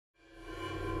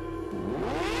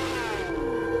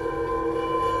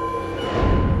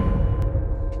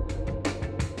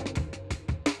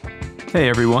Hey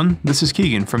everyone, this is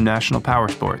Keegan from National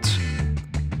Powersports.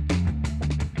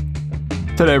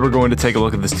 Today we're going to take a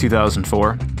look at this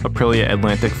 2004 Aprilia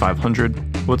Atlantic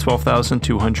 500 with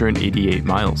 12,288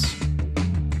 miles.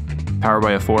 Powered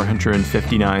by a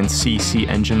 459cc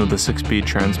engine with a 6-speed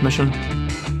transmission,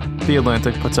 the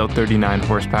Atlantic puts out 39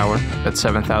 horsepower at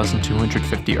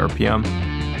 7,250 RPM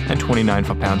and 29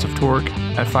 foot-pounds of torque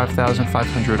at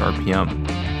 5,500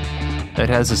 RPM. It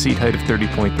has a seat height of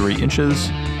 30.3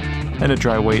 inches and a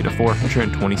dry weight of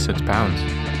 426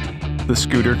 pounds. The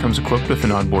scooter comes equipped with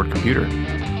an onboard computer.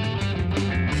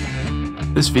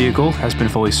 This vehicle has been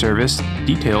fully serviced,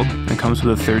 detailed, and comes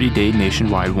with a 30-day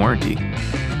nationwide warranty.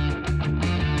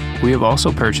 We have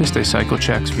also purchased a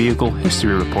CycleCheck's Vehicle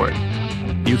History Report.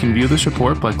 You can view this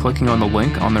report by clicking on the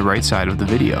link on the right side of the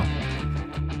video.